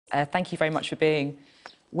Thank you very much for being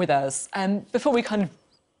with us. Before we kind of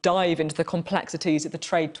dive into the complexities of the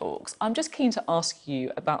trade talks, I'm just keen to ask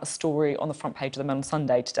you about a story on the front page of the Mail on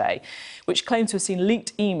Sunday today, which claims to have seen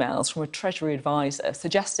leaked emails from a Treasury advisor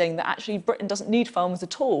suggesting that actually Britain doesn't need farmers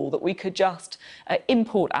at all, that we could just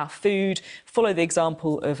import our food, follow the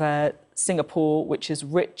example of Singapore, which is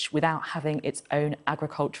rich without having its own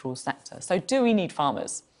agricultural sector. So do we need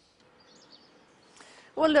farmers?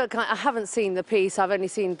 Well, look, I haven't seen the piece. I've only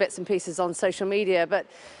seen bits and pieces on social media. But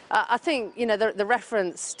I think, you know, the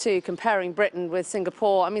reference to comparing Britain with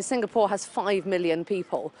Singapore, I mean, Singapore has 5 million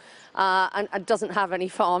people and doesn't have any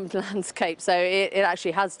farmed landscape. So it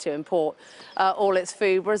actually has to import all its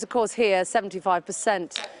food. Whereas, of course, here,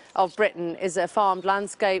 75% of Britain is a farmed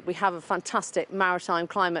landscape. We have a fantastic maritime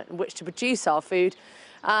climate in which to produce our food.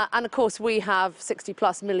 And of course, we have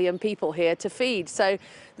 60+ million people here to feed. So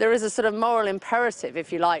there is a sort of moral imperative,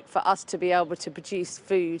 if you like, for us to be able to produce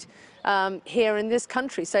food here in this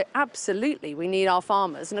country. So absolutely, we need our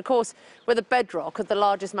farmers. And of course, we're the bedrock of the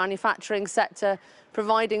largest manufacturing sector,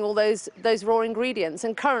 providing all those raw ingredients.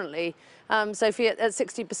 And currently, Sophie, at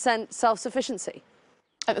 60% self-sufficiency.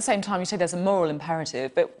 At the same time, you say there's a moral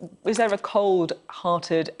imperative, but is there a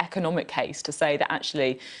cold-hearted economic case to say that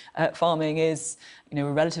actually farming is, you know,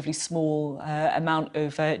 a relatively small amount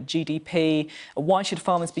of GDP? Why should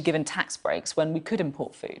farmers be given tax breaks when we could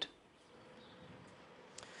import food?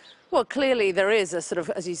 Well, clearly there is a sort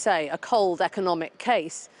of, as you say, a cold economic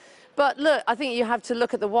case. But look, I think you have to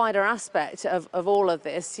look at the wider aspect of all of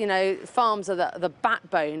this. You know, farms are the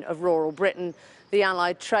backbone of rural Britain, the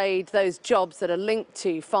allied trade, those jobs that are linked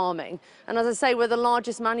to farming. And as I say, we're the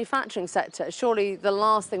largest manufacturing sector. Surely the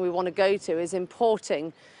last thing we want to go to is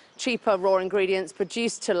importing cheaper raw ingredients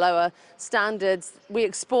produced to lower standards. We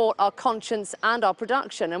export our conscience and our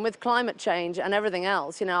production. And with climate change and everything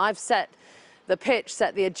else, you know, I've set the pitch,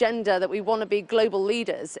 set the agenda that we want to be global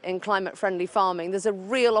leaders in climate-friendly farming. There's a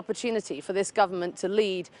real opportunity for this government to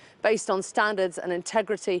lead based on standards and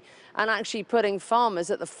integrity and actually putting farmers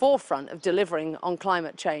at the forefront of delivering on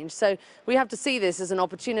climate change. So we have to see this as an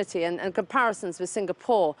opportunity, and comparisons with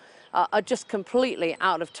Singapore are just completely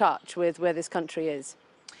out of touch with where this country is.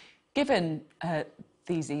 Given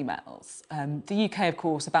these emails, the UK, of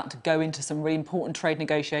course, about to go into some really important trade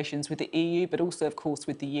negotiations with the EU, but also, of course,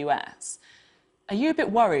 with the US. Are you a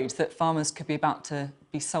bit worried that farmers could be about to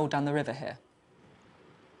be sold down the river here?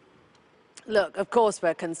 Look, of course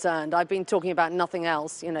we're concerned. I've been talking about nothing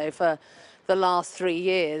else, you know, for the last 3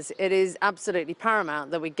 years. It is absolutely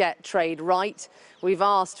paramount that we get trade right. We've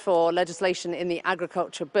asked for legislation in the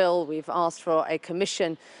agriculture bill. We've asked for a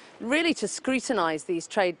commission really to scrutinise these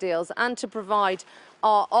trade deals and to provide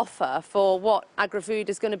our offer for what agri-food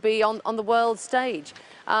is going to be on the world stage.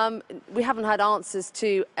 We haven't had answers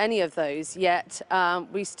to any of those yet.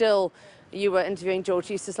 You were interviewing George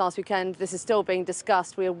Eustice last weekend. This is still being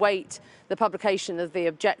discussed. We await the publication of the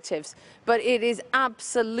objectives. But it is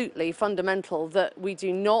absolutely fundamental that we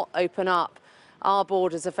do not open up our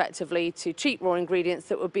borders effectively to cheap raw ingredients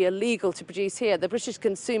that would be illegal to produce here. The British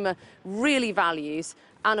consumer really values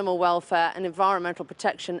animal welfare and environmental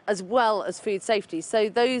protection as well as food safety. So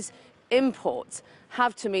those imports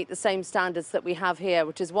have to meet the same standards that we have here,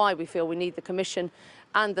 which is why we feel we need the Commission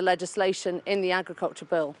and the legislation in the agriculture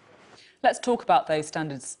bill. Let's talk about those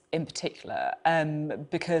standards in particular,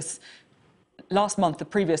 because last month, the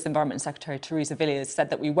previous Environment Secretary, Theresa Villiers,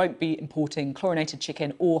 said that we won't be importing chlorinated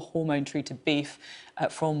chicken or hormone-treated beef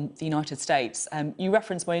from the United States. You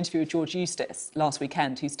referenced my interview with George Eustice last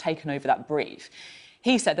weekend, who's taken over that brief.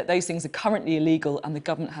 He said that those things are currently illegal and the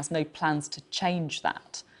government has no plans to change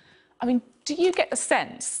that. I mean, do you get the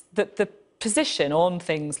sense that the position on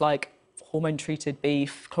things like hormone-treated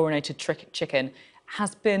beef, chlorinated chicken,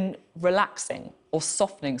 has been relaxing or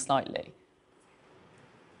softening slightly?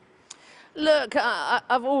 Look,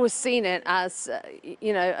 I've always seen it as,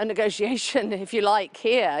 you know, a negotiation, if you like,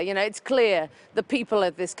 here. You know, it's clear the people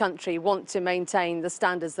of this country want to maintain the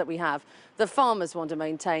standards that we have. The farmers want to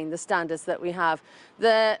maintain the standards that we have.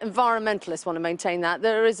 The environmentalists want to maintain that.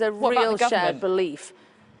 There is a real shared belief.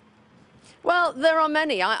 Well, there are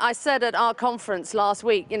many. I said at our conference last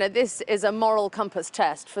week, you know, this is a moral compass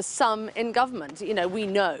test for some in government. You know, we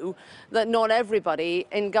know that not everybody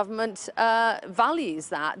in government values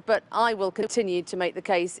that, but I will continue to make the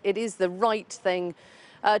case it is the right thing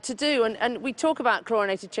to do. And we talk about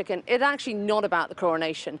chlorinated chicken. It's actually not about the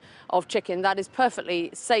chlorination of chicken. That is perfectly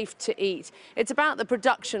safe to eat. It's about the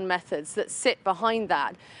production methods that sit behind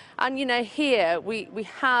that. And, you know, here we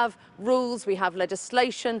have rules, we have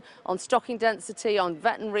legislation on stocking density, on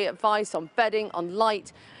veterinary advice, on bedding, on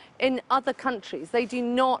light. In other countries, they do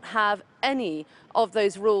not have any of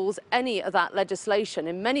those rules, any of that legislation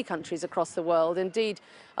in many countries across the world. Indeed,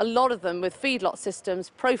 a lot of them with feedlot systems,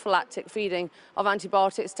 prophylactic feeding of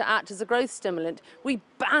antibiotics to act as a growth stimulant. We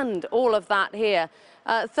banned all of that here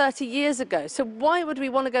 30 years ago. So why would we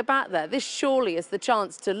want to go back there? This surely is the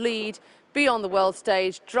chance to lead, be on the world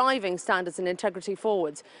stage, driving standards and integrity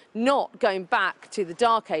forwards, not going back to the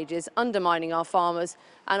dark ages, undermining our farmers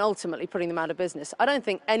and ultimately putting them out of business. I don't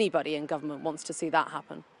think anybody in government wants to see that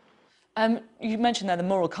happen. You mentioned there the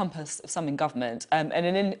moral compass of some in government, and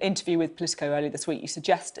in an interview with Politico earlier this week, you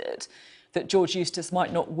suggested that George Eustice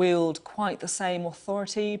might not wield quite the same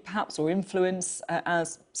authority, perhaps, or influence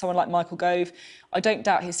as someone like Michael Gove. I don't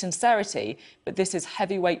doubt his sincerity, but this is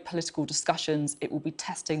heavyweight political discussions. It will be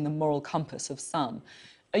testing the moral compass of some.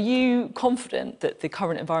 Are you confident that the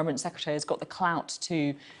current Environment Secretary has got the clout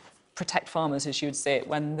to protect farmers, as you would say it,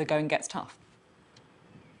 when the going gets tough?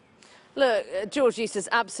 Look, George Eustice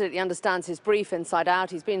absolutely understands his brief inside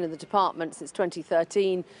out. He's been in the department since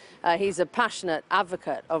 2013. He's a passionate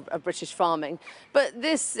advocate of British farming. But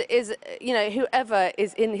this is, you know, whoever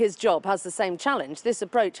is in his job has the same challenge. This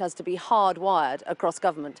approach has to be hardwired across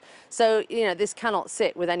government. So, you know, this cannot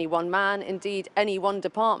sit with any one man, indeed any one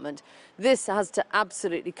department. This has to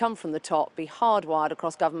absolutely come from the top, be hardwired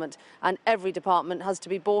across government, and every department has to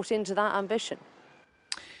be bought into that ambition.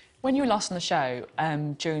 When you were last on the show,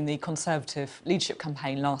 during the Conservative leadership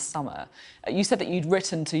campaign last summer, you said that you'd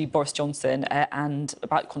written to Boris Johnson and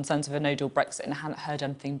about concerns of a no-deal Brexit and hadn't heard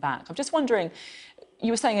anything back. I'm just wondering,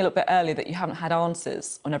 you were saying a little bit earlier that you haven't had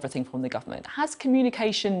answers on everything from the government. Has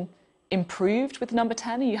communication improved with Number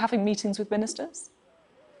 10? Are you having meetings with ministers?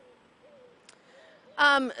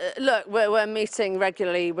 Look, we're meeting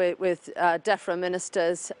regularly with DEFRA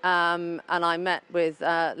ministers, and I met with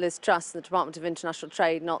Liz Truss, the Department of International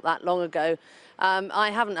Trade, not that long ago. I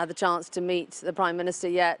haven't had the chance to meet the Prime Minister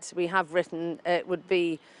yet. We have written. It would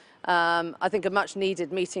be, I think, a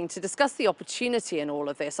much-needed meeting to discuss the opportunity in all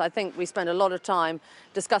of this. I think we spend a lot of time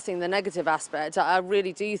discussing the negative aspect. I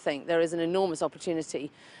really do think there is an enormous opportunity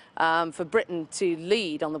for Britain to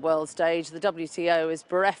lead on the world stage. The WTO is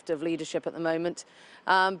bereft of leadership at the moment,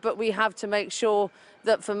 but we have to make sure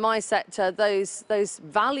that for my sector, those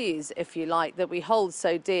values, if you like, that we hold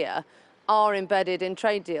so dear are embedded in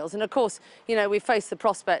trade deals. And of course, you know, we face the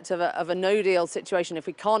prospect of a no-deal situation. If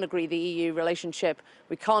we can't agree the EU relationship,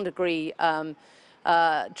 we can't agree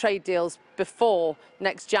trade deals before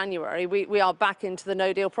next January, we are back into the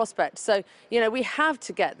no-deal prospect. So, you know, we have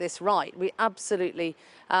to get this right. We absolutely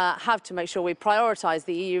have to make sure we prioritise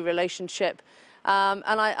the EU relationship. And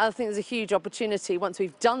I think there's a huge opportunity once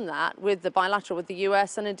we've done that with the bilateral with the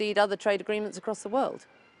US and indeed other trade agreements across the world.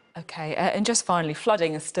 OK, and just finally,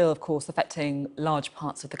 flooding is still, of course, affecting large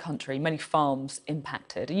parts of the country, many farms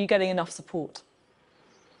impacted. Are you getting enough support?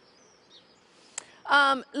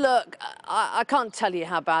 Look, I can't tell you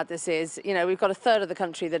how bad this is. You know, we've got a third of the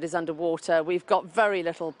country that is underwater. We've got very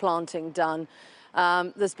little planting done.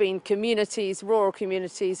 There's been communities, rural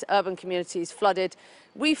communities, urban communities flooded.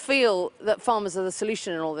 We feel that farmers are the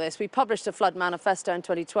solution in all this. We published a flood manifesto in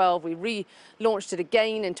 2012. We relaunched it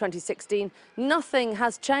again in 2016. Nothing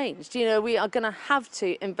has changed. You know, we are going to have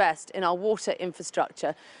to invest in our water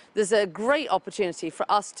infrastructure. There's a great opportunity for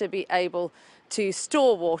us to be able to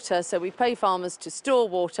store water, so we pay farmers to store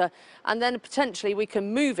water, and then potentially we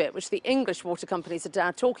can move it, which the English water companies are now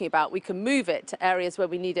talking about. We can move it to areas where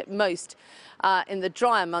we need it most in the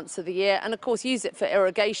drier months of the year, and of course use it for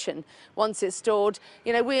irrigation once it's stored.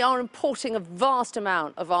 You know, we are importing a vast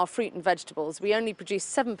amount of our fruit and vegetables. We only produce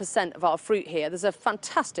 7% of our fruit here. There's a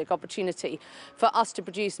fantastic opportunity for us to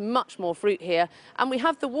produce much more fruit here, and we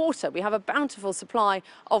have the water. We have a bountiful supply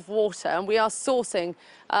of water, and we are sourcing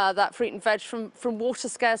that fruit and veg from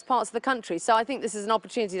water-scarce parts of the country. So I think this is an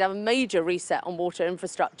opportunity to have a major reset on water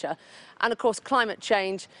infrastructure. And of course, climate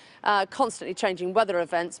change, constantly changing weather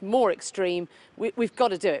events, more extreme. We've got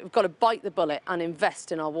to do it. We've got to bite the bullet and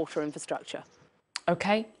invest in our water infrastructure.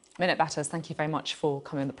 OK. Minette Batters, thank you very much for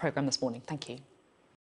coming on the programme this morning. Thank you.